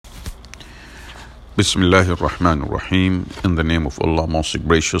Bismillahir Rahmanir Rahim. In the name of Allah, most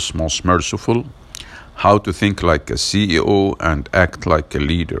gracious, most merciful. How to think like a CEO and act like a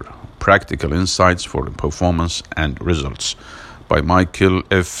leader. Practical insights for performance and results. By Michael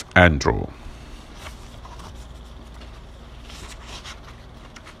F. Andrew.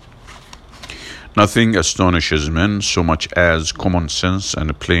 Nothing astonishes men so much as common sense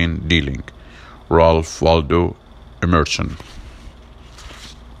and plain dealing. Ralph Waldo Emerson.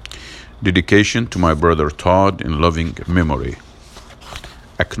 Dedication to my brother Todd in loving memory.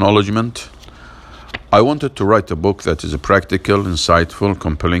 Acknowledgement. I wanted to write a book that is practical, insightful,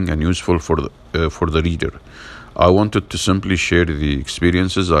 compelling, and useful for the reader. I wanted to simply share the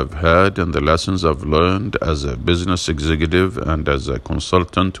experiences I've had and the lessons I've learned as a business executive and as a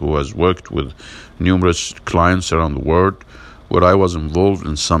consultant who has worked with numerous clients around the world, where I was involved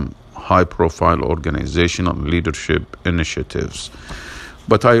in some high-profile organizational leadership initiatives.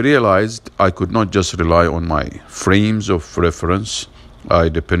 But I realized I could not just rely on my frames of reference. I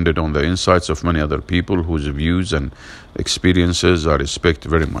depended on the insights of many other people whose views and experiences I respect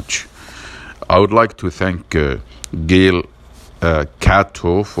very much. I would like to thank Gail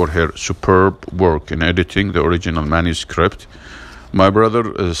Cato for her superb work in editing the original manuscript. My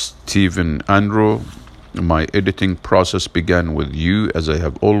brother Stephen Andrew, my editing process began with you, as I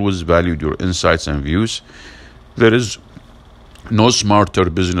have always valued your insights and views. There is no smarter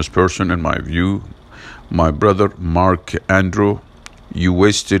business person in my view. My brother Mark Andrew, you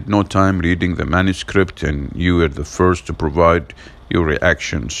wasted no time reading the manuscript, and you were the first to provide your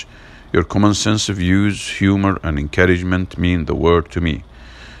reactions. Your common sense of views, humor, and encouragement mean the world to me.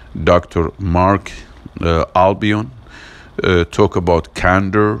 Dr. Mark Albion, talk about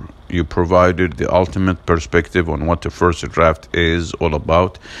candor. You provided the ultimate perspective on what the first draft is all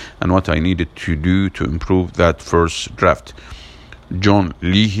about and what I needed to do to improve that first draft. John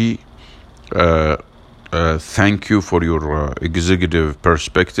Leahy, thank you for your executive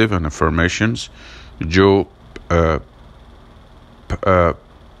perspective and affirmations. Joe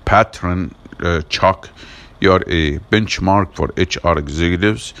Patron Chuck, you are a benchmark for HR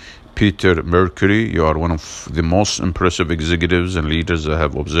executives. Peter Mercury, you are one of the most impressive executives and leaders I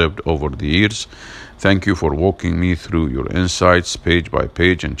have observed over the years. Thank you for walking me through your insights page by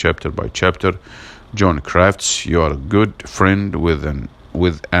page and chapter by chapter. John Crafts, you are a good friend with an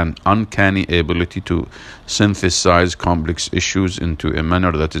uncanny ability to synthesize complex issues into a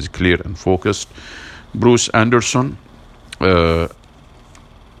manner that is clear and focused. Bruce Anderson,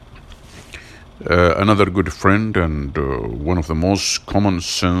 another good friend and one of the most common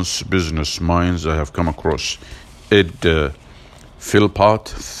sense business minds I have come across. Ed Philpott,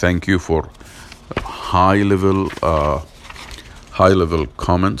 thank you for high level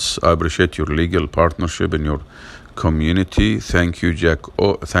comments. I appreciate your legal partnership in your community. Thank you, Jack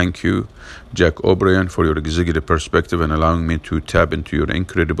O'Brien, for your executive perspective and allowing me to tap into your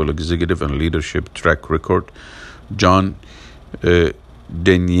incredible executive and leadership track record. John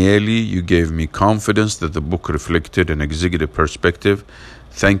Danieli, you gave me confidence that the book reflected an executive perspective.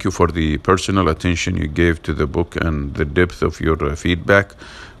 Thank you for the personal attention you gave to the book and the depth of your feedback.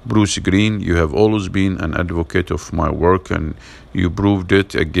 Bruce Green, you have always been an advocate of my work and you proved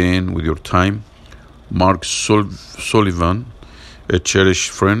it again with your time. Mark Sullivan, a cherished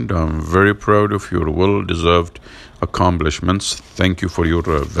friend, I'm very proud of your well-deserved accomplishments. Thank you for your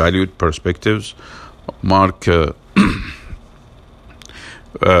valued perspectives. Mark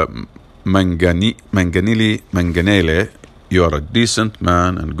Manganele, you are a decent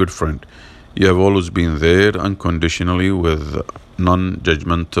man and good friend. You have always been there unconditionally with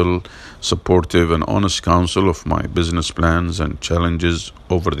non-judgmental, supportive, and honest counsel of my business plans and challenges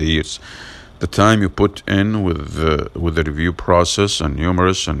over the years. The time you put in with the review process and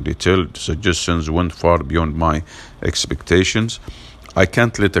numerous and detailed suggestions went far beyond my expectations. I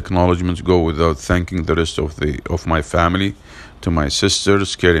can't let acknowledgments go without thanking the rest of my family. To my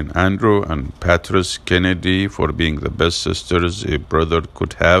sisters, Karen Andrew and Patrice Kennedy, for being the best sisters a brother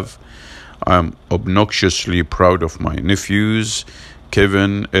could have. I'm obnoxiously proud of my nephews,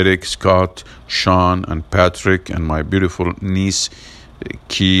 Kevin, Eric, Scott, Sean, and Patrick, and my beautiful niece,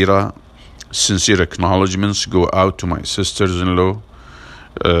 Kira. Sincere acknowledgements go out to my sisters-in-law,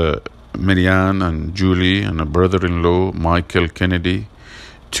 Marianne and Julie, and a brother-in-law, Michael Kennedy.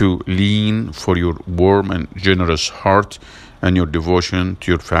 To Lean, for your warm and generous heart and your devotion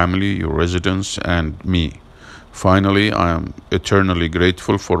to your family, your residents, and me. Finally, I am eternally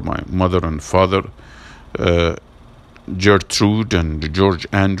grateful for my mother and father, Gertrude and George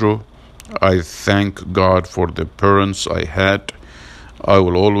Andrew. I thank God for the parents I had. I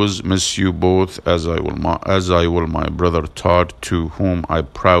will always miss you both, as I will my brother Todd, to whom I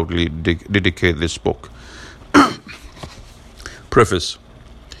proudly dedicate this book. Preface.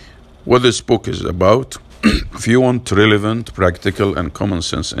 What this book is about: if you want relevant, practical, and common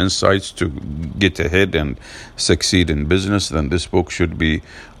sense insights to get ahead and succeed in business, then this book should be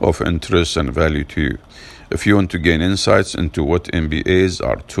of interest and value to you. If you want to gain insights into what MBAs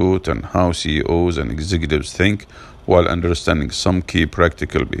are taught and how CEOs and executives think, while understanding some key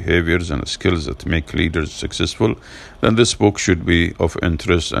practical behaviors and skills that make leaders successful, then this book should be of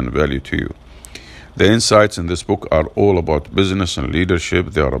interest and value to you. The insights in this book are all about business and leadership.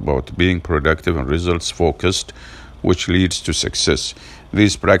 They are about being productive and results focused, which leads to success.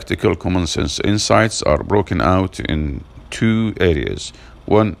 These practical common sense insights are broken out in two areas.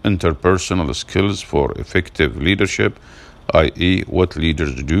 One, interpersonal skills for effective leadership, i.e., what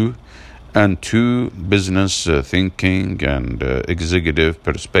leaders do. And two, business thinking and executive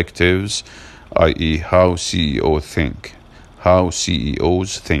perspectives, i.e., how CEOs think.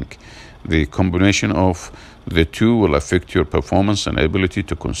 The combination of the two will affect your performance and ability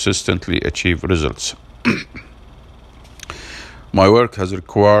to consistently achieve results. My work has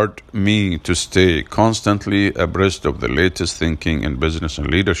required me to stay constantly abreast of the latest thinking in business and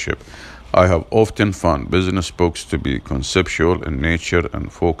leadership. I have often found business books to be conceptual in nature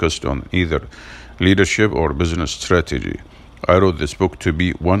and focused on either leadership or business strategy. I wrote this book to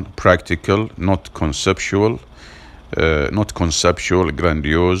be one, practical, not conceptual,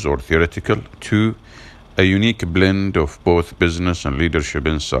 grandiose, or theoretical. Two, a unique blend of both business and leadership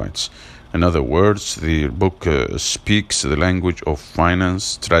insights. In other words, the book speaks the language of finance,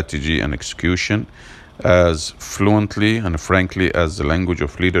 strategy, and execution as fluently and frankly as the language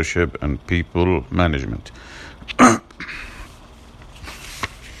of leadership and people management.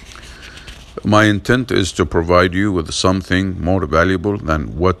 My intent is to provide you with something more valuable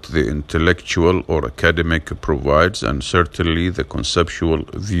than what the intellectual or academic provides, and certainly the conceptual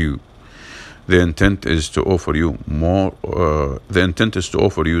view. The intent is to offer you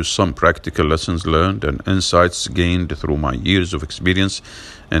some practical lessons learned and insights gained through my years of experience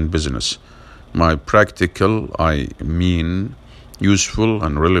in business. My practical, I mean useful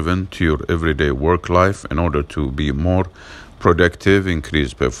and relevant to your everyday work life in order to be more productive,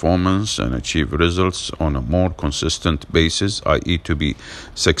 increase performance, and achieve results on a more consistent basis, i.e. to be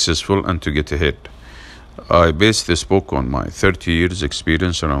successful and to get ahead. I base this book on my 30 years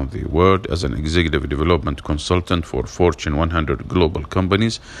experience around the world as an executive development consultant for Fortune 100 global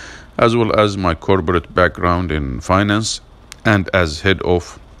companies, as well as my corporate background in finance and as head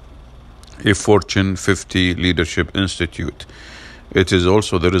of a Fortune 50 Leadership Institute. It is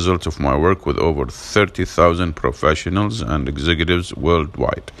also the result of my work with over 30,000 professionals and executives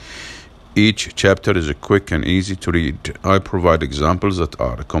worldwide. Each chapter is quick and easy to read. I provide examples that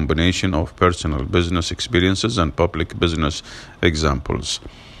are a combination of personal business experiences and public business examples.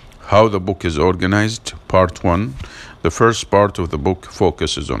 How the book is organized. Part 1. The first part of the book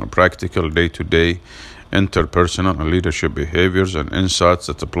focuses on practical day-to-day interpersonal and leadership behaviors and insights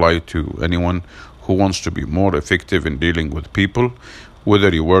that apply to anyone who wants to be more effective in dealing with people, whether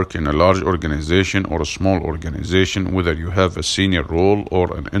you work in a large organization or a small organization, whether you have a senior role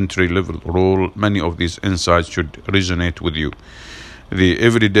or an entry-level role. Many of these insights should resonate with you. The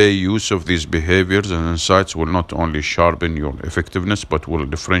everyday use of these behaviors and insights will not only sharpen your effectiveness, but will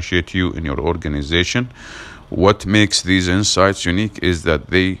differentiate you in your organization. What makes these insights unique is that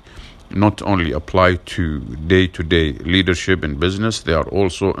they not only apply to day-to-day leadership in business, they are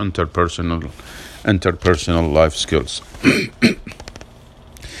also interpersonal life skills.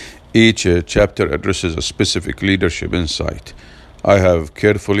 Each chapter addresses a specific leadership insight. I have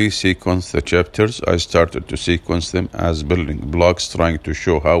carefully sequenced the chapters. I started to sequence them as building blocks, trying to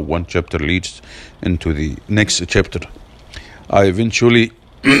show how one chapter leads into the next chapter. I eventually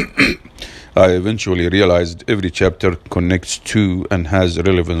realized every chapter connects to and has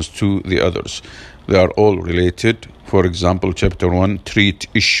relevance to the others. They are all related. For example, Chapter 1, treat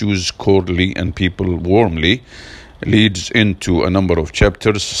issues coldly and people warmly, leads into a number of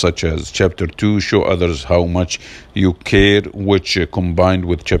chapters, such as Chapter 2, show others how much you care, which combined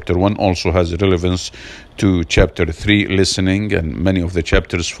with Chapter 1 also has relevance to Chapter 3, listening, and many of the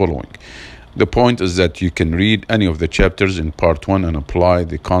chapters following. The point is that you can read any of the chapters in Part 1 and apply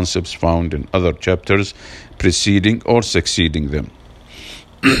the concepts found in other chapters preceding or succeeding them.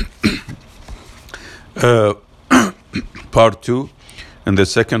 Part 2. In the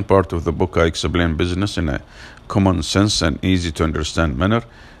second part of the book, I explain business in a common sense and easy to understand manner.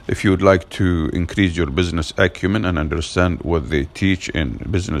 If you would like to increase your business acumen and understand what they teach in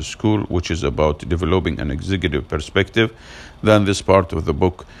business school, which is about developing an executive perspective, then this part of the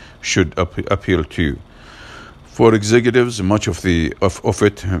book should appeal to you. For executives, much of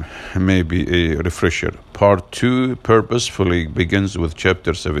it may be a refresher. Part 2 purposefully begins with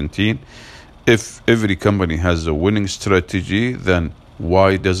Chapter 17. If every company has a winning strategy, then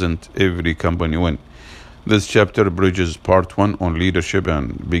why doesn't every company win? This chapter bridges Part 1 on leadership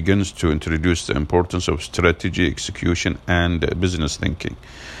and begins to introduce the importance of strategy, execution, and business thinking.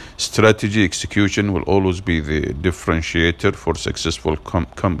 Strategy execution will always be the differentiator for successful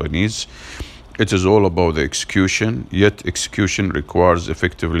companies. It is all about the execution, yet execution requires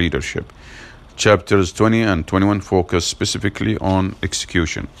effective leadership. Chapters 20 and 21 focus specifically on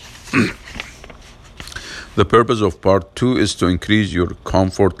execution. The purpose of Part 2 is to increase your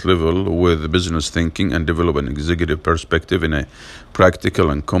comfort level with business thinking and develop an executive perspective in a practical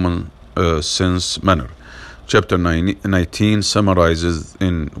and common sense manner. Chapter 19 summarizes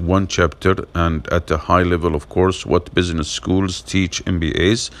in one chapter and at a high level, of course, what business schools teach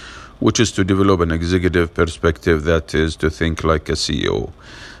MBAs, which is to develop an executive perspective, that is, to think like a CEO.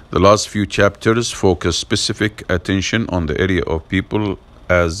 The last few chapters focus specific attention on the area of people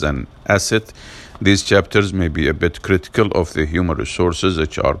as an asset. These chapters may be a bit critical of the human resources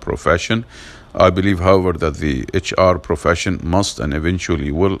HR profession. I believe, however, that the HR profession must and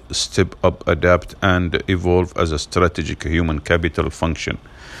eventually will step up, adapt, and evolve as a strategic human capital function.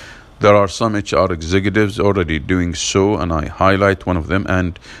 There are some HR executives already doing so, and I highlight one of them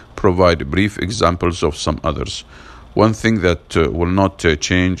and provide brief examples of some others. One thing that will not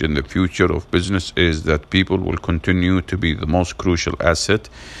change in the future of business is that people will continue to be the most crucial asset.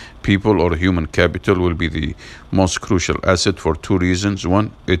 People or human capital will be the most crucial asset for two reasons.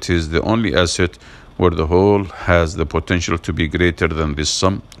 One, it is the only asset where the whole has the potential to be greater than the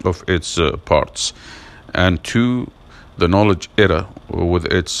sum of its parts. And two, the knowledge era, with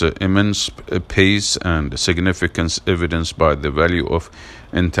its immense pace and significance evidenced by the value of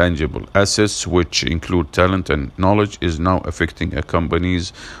intangible assets, which include talent and knowledge, is now affecting a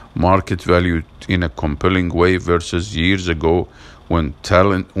company's market value in a compelling way versus years ago when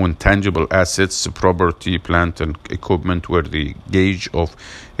tangible assets, property, plant, and equipment were the gauge of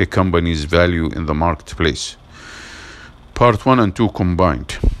a company's value in the marketplace. Part 1 and 2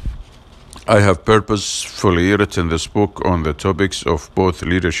 combined. I have purposefully written this book on the topics of both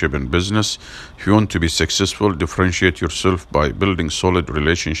leadership and business. If you want to be successful, differentiate yourself by building solid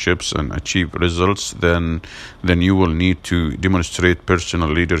relationships and achieve results, then you will need to demonstrate personal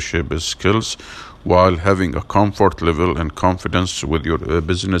leadership skills while having a comfort level and confidence with your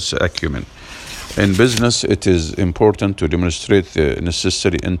business acumen. In business, it is important to demonstrate the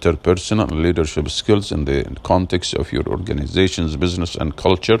necessary interpersonal and leadership skills in the context of your organization's business and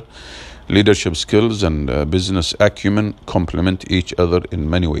culture. Leadership skills and business acumen complement each other in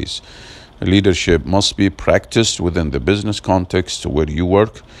many ways. Leadership must be practiced within the business context where you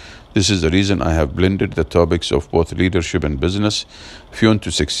work. This is the reason I have blended the topics of both leadership and business. If you want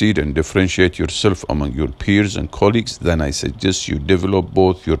to succeed and differentiate yourself among your peers and colleagues, then I suggest you develop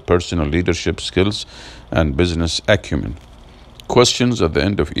both your personal leadership skills and business acumen. Questions at the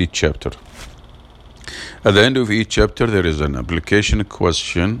end of each chapter. At the end of each chapter, there is an application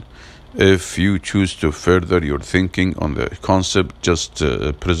question. If you choose to further your thinking on the concept just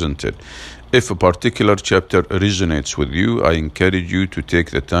presented. If a particular chapter resonates with you, I encourage you to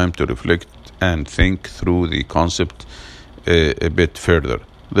take the time to reflect and think through the concept a bit further.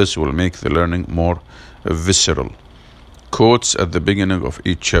 This will make the learning more visceral. Quotes at the beginning of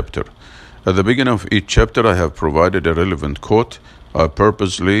each chapter. At the beginning of each chapter, I have provided a relevant quote. I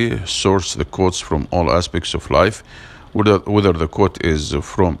purposely source the quotes from all aspects of life, whether the quote is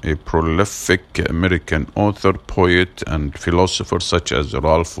from a prolific American author, poet, and philosopher such as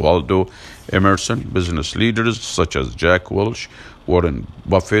Ralph Waldo Emerson, business leaders such as Jack Welch, Warren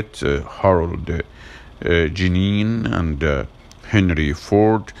Buffett, Harold Geneen, and Henry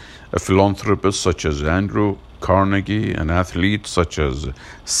Ford, a philanthropist such as Andrew Carnegie, an athlete such as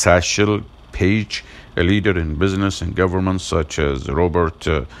Satchel Paige, a leader in business and government such as Robert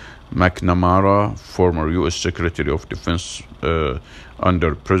McNamara, former U.S. Secretary of Defense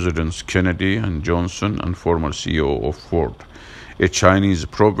under Presidents Kennedy and Johnson, and former CEO of Ford. A Chinese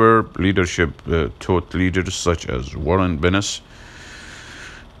proverb, leadership taught leaders such as Warren Bennis,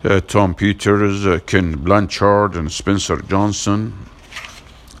 Tom Peters, Ken Blanchard, and Spencer Johnson.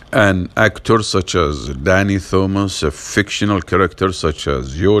 An actor such as Danny Thomas, a fictional character such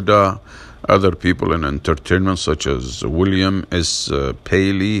as Yoda, other people in entertainment such as William S.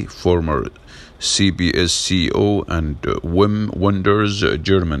 Paley, former CBS CEO, and Wim Wenders,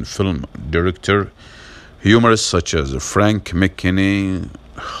 German film director. Humorists such as Frank McKinney,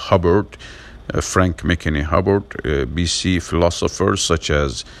 Hubbard, Frank McKinney Hubbard, BC philosophers such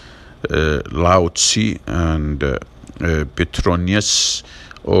as Lao Tzu and Petronius,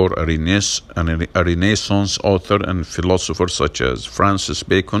 or a Renaissance author and philosopher such as Francis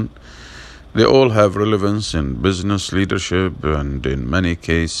Bacon. They all have relevance in business, leadership, and in many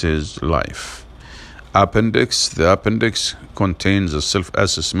cases, life. Appendix. The appendix contains a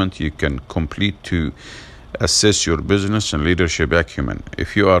self-assessment you can complete to assess your business and leadership acumen.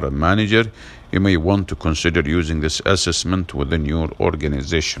 If you are a manager, you may want to consider using this assessment within your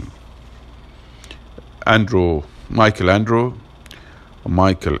organization. Michael Andrew,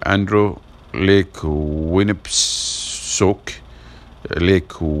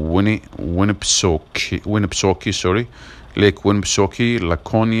 Lake Winnipesaukee,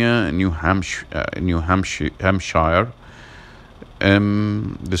 Laconia, New Hampshire.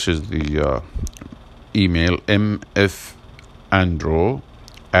 This is the email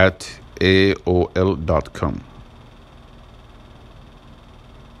mfandro@aol.com.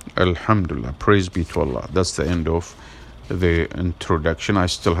 Alhamdulillah, praise be to Allah. That's the end of the introduction. I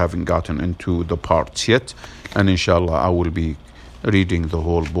still haven't gotten into the parts yet, and inshallah I will be reading the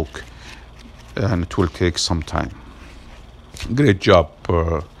whole book, and it will take some time. Great job,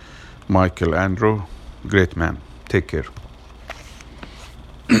 Michael Andrew. Great man. Take care.